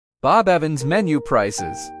Bob Evans menu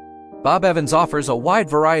prices. Bob Evans offers a wide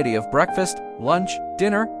variety of breakfast, lunch,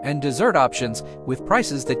 dinner, and dessert options with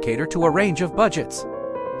prices that cater to a range of budgets.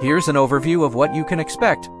 Here's an overview of what you can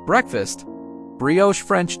expect. Breakfast: brioche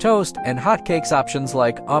French toast and hotcakes options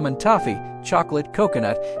like almond toffee, chocolate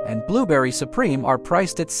coconut, and blueberry supreme are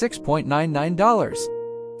priced at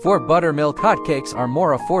 $6.99. 4 buttermilk hotcakes are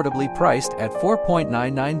more affordably priced at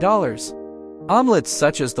 $4.99. Omelets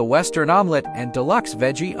such as the Western omelet and deluxe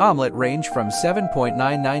veggie omelet range from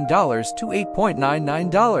 $7.99 to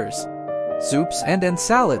 $8.99. Soups and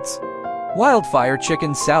salads. Wildfire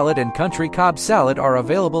chicken salad and country Cobb salad are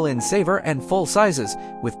available in savor and full sizes,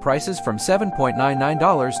 with prices from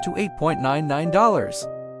 $7.99 to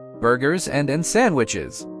 $8.99. Burgers and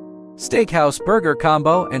sandwiches. Steakhouse Burger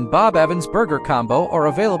Combo and Bob Evans Burger Combo are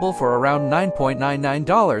available for around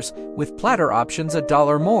 $9.99, with platter options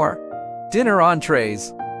 $1 more. Dinner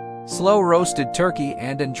entrees. Slow roasted turkey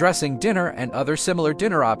and dressing dinner and other similar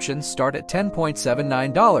dinner options start at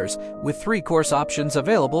 $10.79, with 3-course options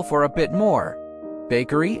available for a bit more.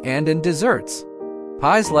 Bakery and desserts.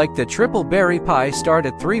 Pies like the triple berry pie start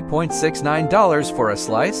at $3.69 for a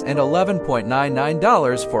slice and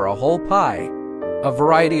 $11.99 for a whole pie. A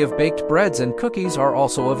variety of baked breads and cookies are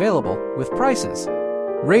also available, with prices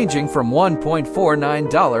ranging from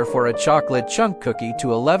 $1.49 for a chocolate chunk cookie to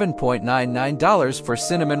 $11.99 for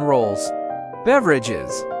cinnamon rolls.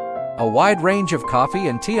 Beverages. A wide range of coffee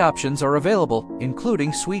and tea options are available,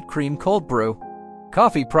 including sweet cream cold brew.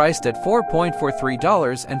 Coffee priced at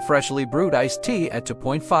 $4.43 and freshly brewed iced tea at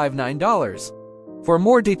 $2.59. For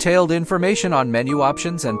more detailed information on menu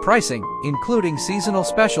options and pricing, including seasonal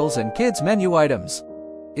specials and kids' menu items,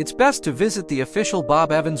 it's best to visit the official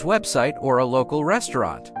Bob Evans website or a local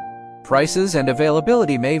restaurant. Prices and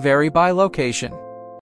availability may vary by location.